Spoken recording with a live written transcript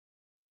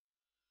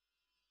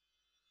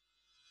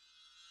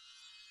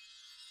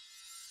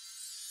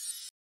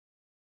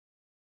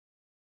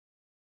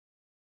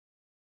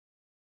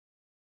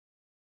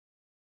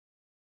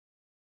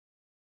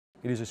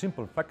It is a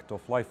simple fact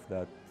of life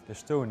that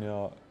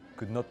Estonia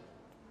could not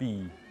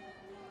be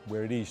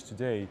where it is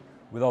today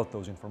without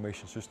those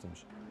information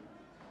systems.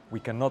 We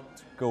cannot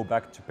go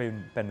back to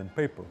pen and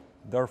paper.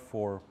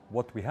 Therefore,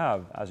 what we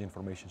have as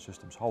information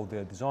systems, how they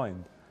are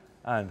designed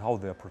and how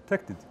they are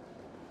protected,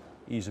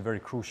 is a very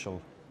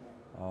crucial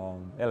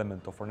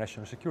element of our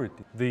national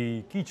security.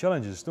 The key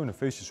challenges Estonia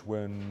faces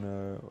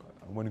when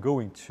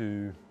going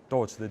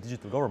towards the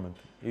digital government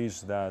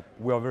is that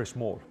we are very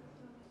small.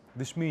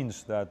 This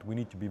means that we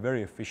need to be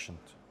very efficient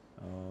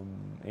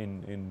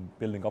in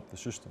building up the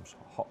systems.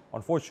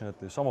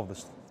 Unfortunately, some of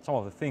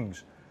the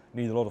things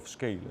need a lot of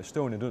scale.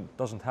 Estonia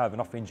doesn't have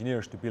enough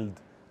engineers to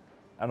build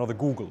another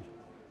Google.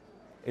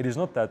 It is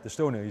not that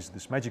Estonia is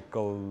this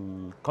magical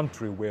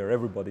country where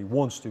everybody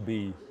wants to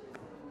be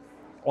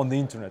on the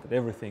internet, that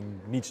everything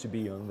needs to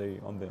be on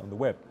the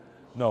web.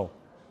 No,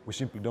 we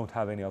simply don't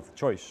have any other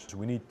choice. So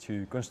we need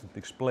to constantly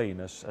explain,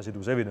 as it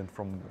was evident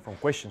from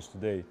questions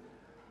today,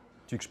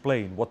 to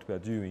explain what we are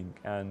doing,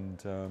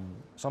 and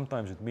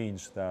sometimes it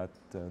means that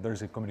there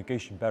is a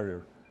communication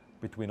barrier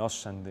between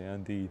us and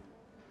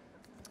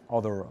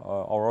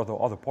our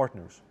other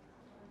partners.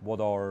 What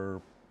our,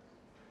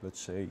 let's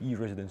say,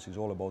 e-residency is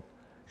all about,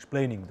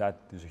 explaining that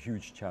is a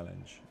huge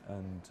challenge,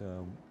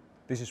 and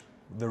this is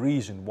the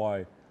reason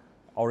why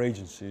our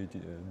agency,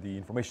 the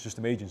Information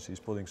System Agency, is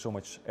putting so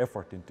much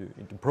effort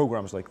into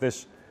programs like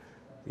this,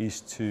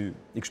 is to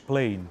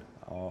explain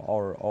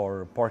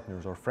our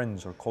partners, our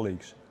friends, our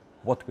colleagues,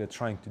 what we are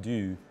trying to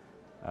do,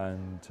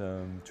 and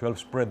to help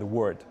spread the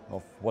word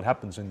of what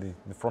happens in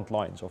the front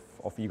lines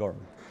of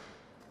e-government.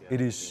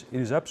 It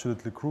is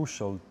absolutely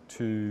crucial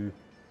to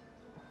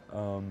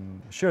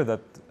share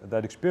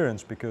that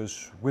experience,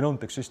 because we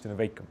don't exist in a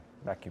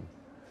vacuum.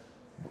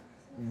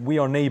 We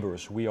are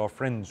neighbors, we are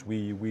friends,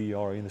 we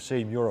are in the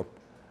same Europe,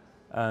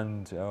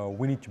 and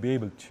we need to be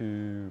able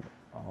to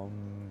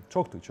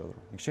talk to each other,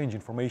 exchange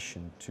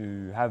information,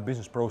 to have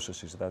business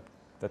processes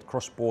that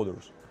cross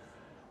borders.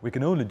 We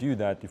can only do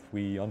that if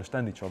we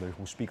understand each other, if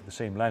we speak the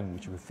same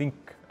language, if we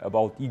think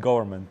about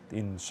e-government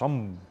in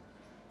some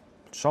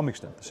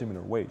extent,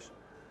 similar ways.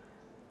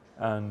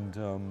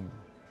 And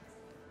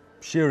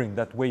sharing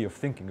that way of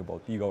thinking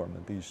about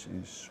e-government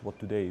is what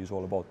today is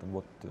all about, and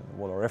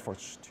what our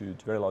efforts to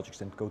a very large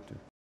extent go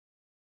to.